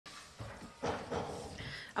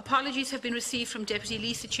Apologies have been received from Deputy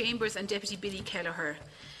Lisa Chambers and Deputy Billy Kelleher.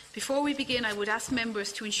 Before we begin, I would ask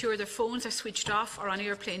members to ensure their phones are switched off or on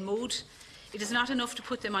airplane mode. It is not enough to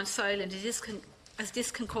put them on silent, as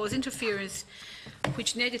this can cause interference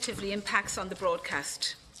which negatively impacts on the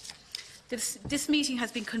broadcast. This meeting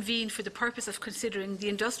has been convened for the purpose of considering the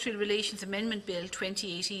Industrial Relations Amendment Bill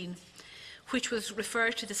 2018, which was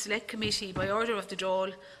referred to the Select Committee by order of the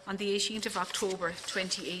Dáil on the 18th of October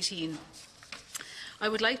 2018. I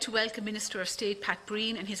would like to welcome Minister of State Pat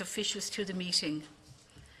Breen and his officials to the meeting.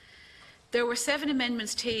 There were 7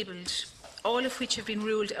 amendments tabled, all of which have been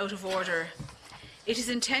ruled out of order. It is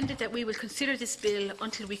intended that we will consider this bill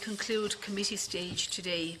until we conclude committee stage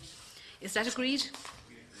today. Is that agreed?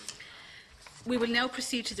 We will now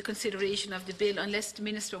proceed to the consideration of the bill, unless the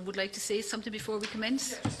Minister would like to say something before we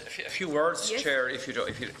commence. A few words, yes. Chair, if you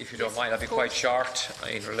don't mind. I'll be quite short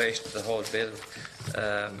in relation to the whole bill.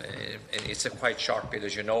 It's a quite short bill,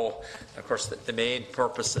 as you know. Of course, the main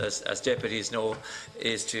purpose, as deputies know,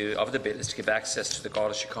 of the bill is to give access to the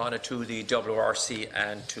Garda Síochána, to the WRC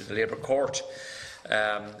and to the Labour Court.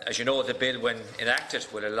 As you know, the bill, when enacted,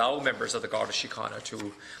 will allow members of the Garda Síochána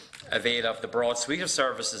to avail of the broad suite of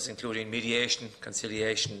services, including mediation,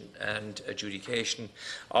 conciliation and adjudication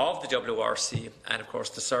of the WRC and, of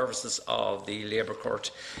course, the services of the Labour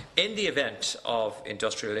Court in the event of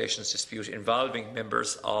industrial relations dispute involving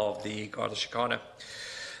members of the Garda Síochána.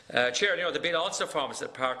 Chair, the bill also forms a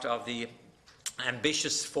part of the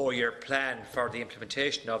ambitious 4-year plan for the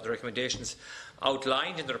implementation of the recommendations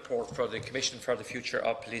outlined in the report for the Commission for the Future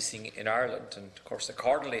of Policing in Ireland. And of course,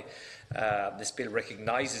 accordingly, this bill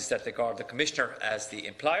recognises that the Commissioner as the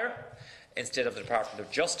employer instead of the Department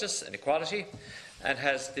of Justice and Equality, and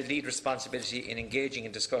has the lead responsibility in engaging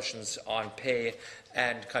in discussions on pay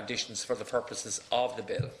and conditions for the purposes of the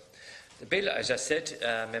bill. The bill, as I said,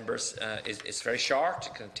 members, is very short.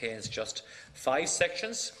 It contains just 5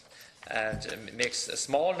 sections and makes a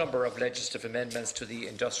small number of legislative amendments to the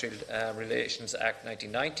Industrial Relations Act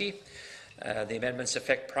 1990. The amendments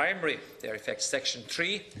affect primarily, they affect Section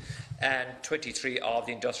 3 and 23 of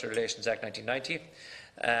the Industrial Relations Act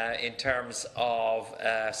 1990 in terms of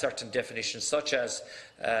certain definitions such as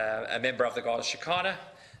a member of the Garda Síochána,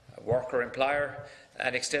 a worker employer,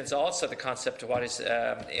 and extends also the concept of what is,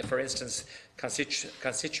 for instance,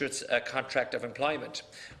 constitutes a contract of employment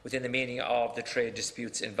within the meaning of the trade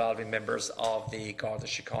disputes involving members of the Garda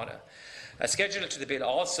Síochána. A schedule to the bill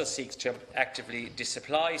also seeks to actively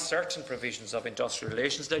disapply certain provisions of industrial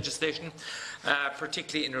relations legislation,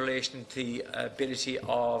 particularly in relation to the ability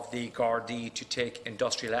of the Gardaí to take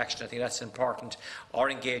industrial action. I think that's important, or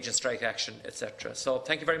engage in strike action, etc. So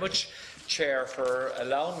thank you very much, Chair, for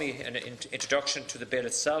allowing me an introduction to the bill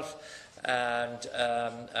itself, and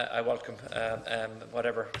I welcome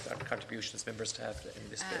whatever contributions members have in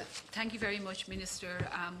this bill. Thank you very much, Minister.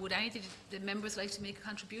 Would any of the members like to make a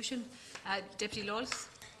contribution? Deputy Lawless.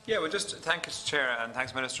 Yeah, well, just thank you, Chair, and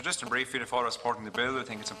thanks, Minister. Just in brief, for supporting the bill. I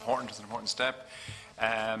think it's important. It's an important step.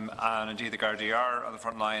 And indeed, the Gardaí are on the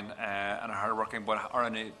front line and are hard working, but are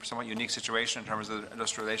in a somewhat unique situation in terms of the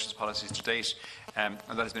industrial relations policies to date, and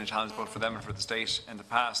that has been a challenge both for them and for the state in the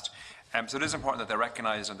past. So it is important that they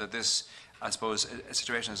recognise and that this, I suppose,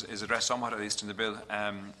 situation is addressed somewhat, at least in the bill.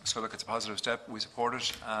 So look, it's a positive step. We support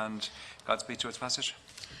it, and Godspeed to its passage.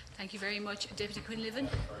 Thank you very much, Deputy Quinlivan.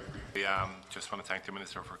 We just want to thank the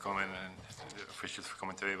Minister for coming and the officials for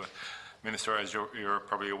coming today. But Minister, as you're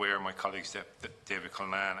probably aware, my colleagues David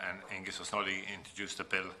Cullinane and Angus O'Snully introduced a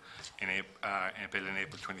bill in April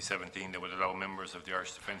 2017 that would allow members of the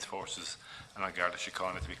Irish Defence Forces and Al Garda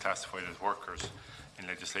Síochána to be classified as workers in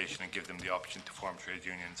legislation and give them the option to form trade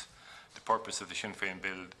unions. The purpose of the Sinn Féin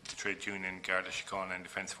Bill, the Trade Union, Garda Síochána and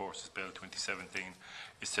Defence Forces Bill 2017,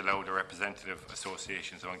 is to allow the representative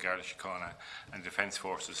associations on Garda Síochána and Defence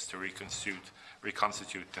Forces to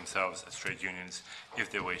reconstitute themselves as trade unions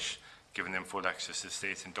if they wish, giving them full access to the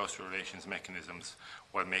state's industrial relations mechanisms,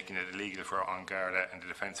 while making it illegal for An Garda and the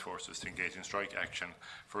Defence Forces to engage in strike action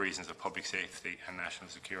for reasons of public safety and national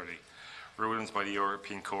security. Rulings by the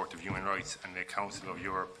European Court of Human Rights and the Council of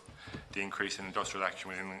Europe, the increase in industrial action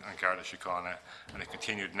within An Garda Síochána, and the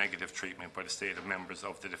continued negative treatment by the state of members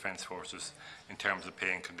of the Defence Forces in terms of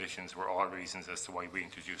pay and conditions were all reasons as to why we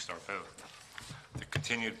introduced our bill. The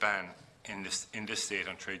continued ban in this state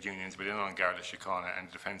on trade unions within An Garda Síochána and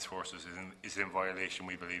the Defence Forces is in violation,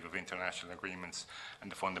 we believe, of international agreements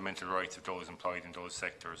and the fundamental rights of those employed in those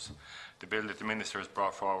sectors. The bill that the Minister has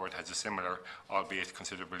brought forward has a similar, albeit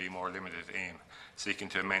considerably more limited aim, seeking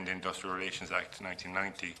to amend the Industrial Relations Act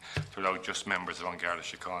 1990 to allow just members of An Garda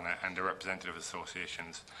Síochána and their representative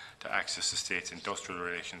associations to access the state's industrial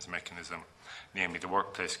relations mechanism, namely the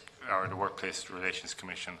Workplace Relations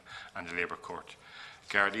Commission and the Labour Court.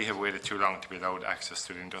 Gardaí have waited too long to be allowed access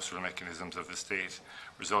to the industrial mechanisms of the state,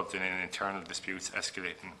 resulting in internal disputes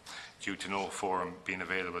escalating due to no forum being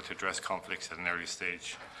available to address conflicts at an early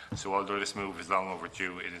stage. So although this move is long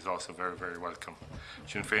overdue, it is also very, very welcome.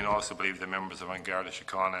 Sinn Féin also believe that members of An Garda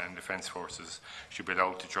Síochána and Defence Forces should be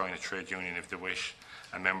allowed to join a trade union if they wish,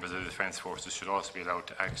 and members of the Defence Forces should also be allowed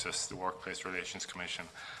to access the Workplace Relations Commission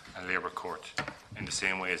and Labour Court in the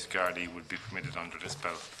same way as Gardaí would be permitted under this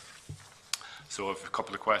bill. So I have a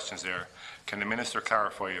couple of questions there. Can the Minister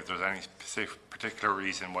clarify if there is any particular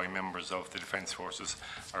reason why members of the Defence Forces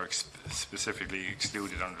are specifically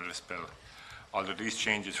excluded under this bill? Although these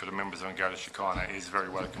changes for the members of An Garda Síochána is very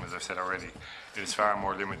welcome, as I've said already, it is far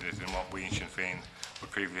more limited than what we in Sinn Féin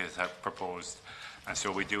would previously have proposed. And so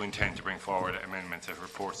we do intend to bring forward amendments at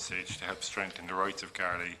report stage to help strengthen the rights of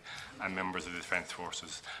Gardaí and members of the Defence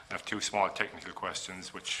Forces. I have two small technical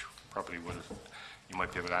questions which probably you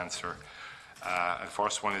might be able to answer. The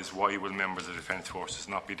first one is, why will members of the Defence Forces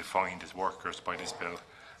not be defined as workers by this bill?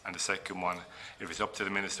 And the second one, if it's up to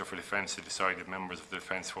the Minister for Defence to decide if members of the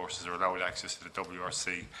Defence Forces are allowed access to the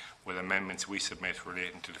WRC, will amendments we submit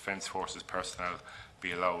relating to Defence Forces personnel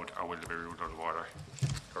be allowed, or will they be ruled out of order?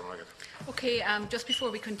 Okay, just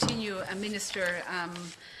before we continue, Minister,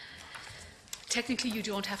 technically you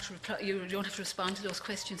don't have to reply, you don't have to respond to those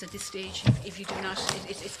questions at this stage. If you do not,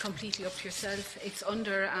 it's completely up to yourself. It's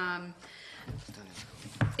under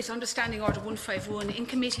It's under Standing Order 151. In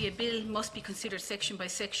committee, a bill must be considered section by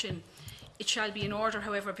section. It shall be in order,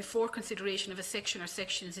 however, before consideration of a section or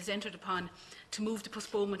sections is entered upon, to move the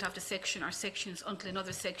postponement of the section or sections until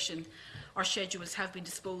another section or schedules have been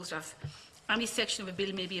disposed of. Any section of a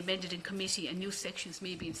bill may be amended in committee and new sections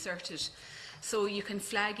may be inserted. So you can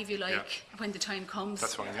flag, if you like, when the time comes,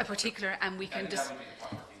 fine, a particular, and we can just...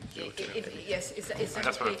 Yes, is that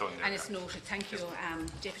that's okay? what I've done, yeah. And it's noted. Thank you,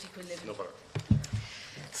 Deputy Quinlivan. No problem.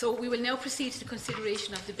 So we will now proceed to the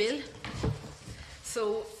consideration of the bill.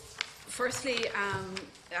 So firstly,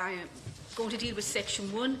 I am going to deal with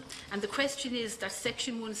section 1, and the question is that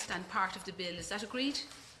section 1 stand part of the bill. Is that agreed?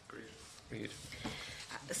 Agreed.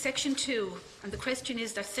 Section 2, and the question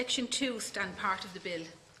is that section 2 stand part of the bill.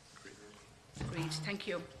 Agreed. Thank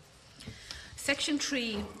you. Section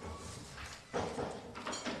 3,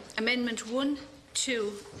 Amendment 1,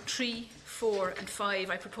 2, 3, 4 and 5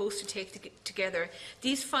 I propose to take together.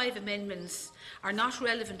 These 5 amendments are not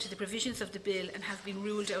relevant to the provisions of the bill and have been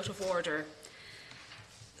ruled out of order.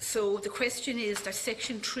 So the question is that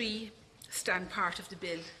section 3 stand part of the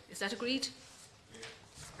bill. Is that agreed?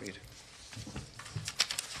 Agreed.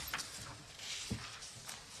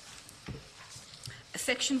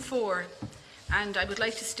 Section 4, and I would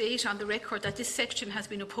like to state on the record that this section has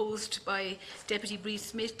been opposed by Deputy Breeze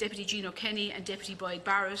Smith, Deputy Jean O'Kenny and Deputy Boyd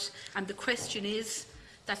Barrett, and the question is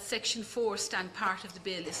that section 4 stand part of the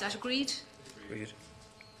bill. Is that agreed? Agreed.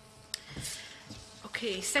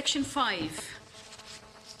 Okay, section 5,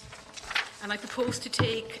 and I propose to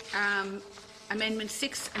take amendments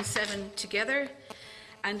 6 and 7 together,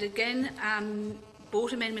 and again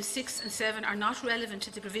both amendments 6 and 7 are not relevant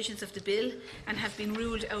to the provisions of the bill and have been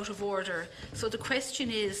ruled out of order. So the question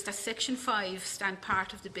is that section 5 stand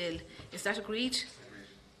part of the bill. Is that agreed?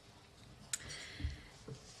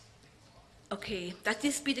 Okay, that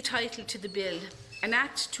this be the title to the bill. An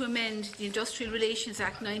Act to amend the Industrial Relations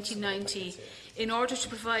Act 1990 in order to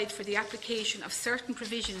provide for the application of certain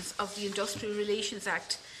provisions of the Industrial Relations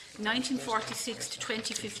Act 1946 to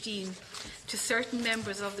 2015 to certain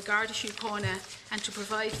members of the Garda Síochána and to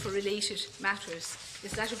provide for related matters.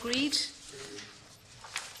 Is that agreed?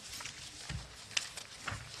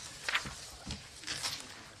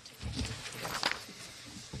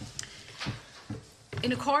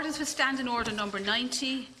 In accordance with Standing Order number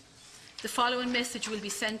 90, the following message will be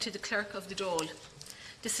sent to the Clerk of the Dáil.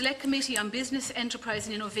 The Select Committee on Business, Enterprise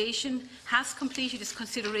and Innovation has completed its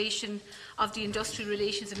consideration of the Industrial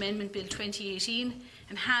Relations Amendment Bill 2018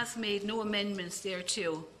 and has made no amendments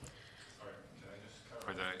thereto.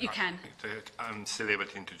 You can. I'm still able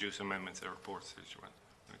to introduce amendments at report stage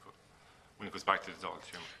when it goes back to the Dáil,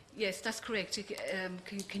 Chairman. Yes, that's correct.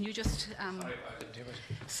 Can you just...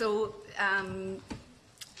 So,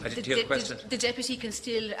 I didn't hear the question. The Deputy can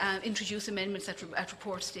still introduce amendments at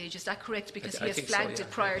report stage. Is that correct? Because he has flagged it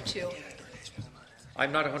prior to.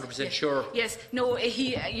 I'm not 100% sure. Yes, no,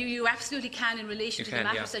 you absolutely can in relation to the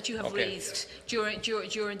matters that you have raised during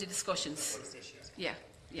the discussions. Yeah,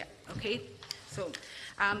 okay. So,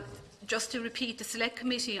 just to repeat, the Select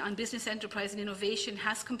Committee on Business Enterprise and Innovation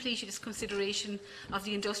has completed its consideration of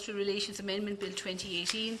the Industrial Relations Amendment Bill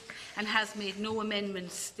 2018 and has made no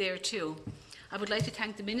amendments thereto. I would like to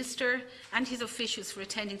thank the Minister and his officials for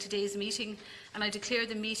attending today's meeting, and I declare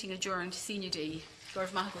the meeting adjourned. Senior Day.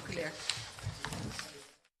 Kelleher.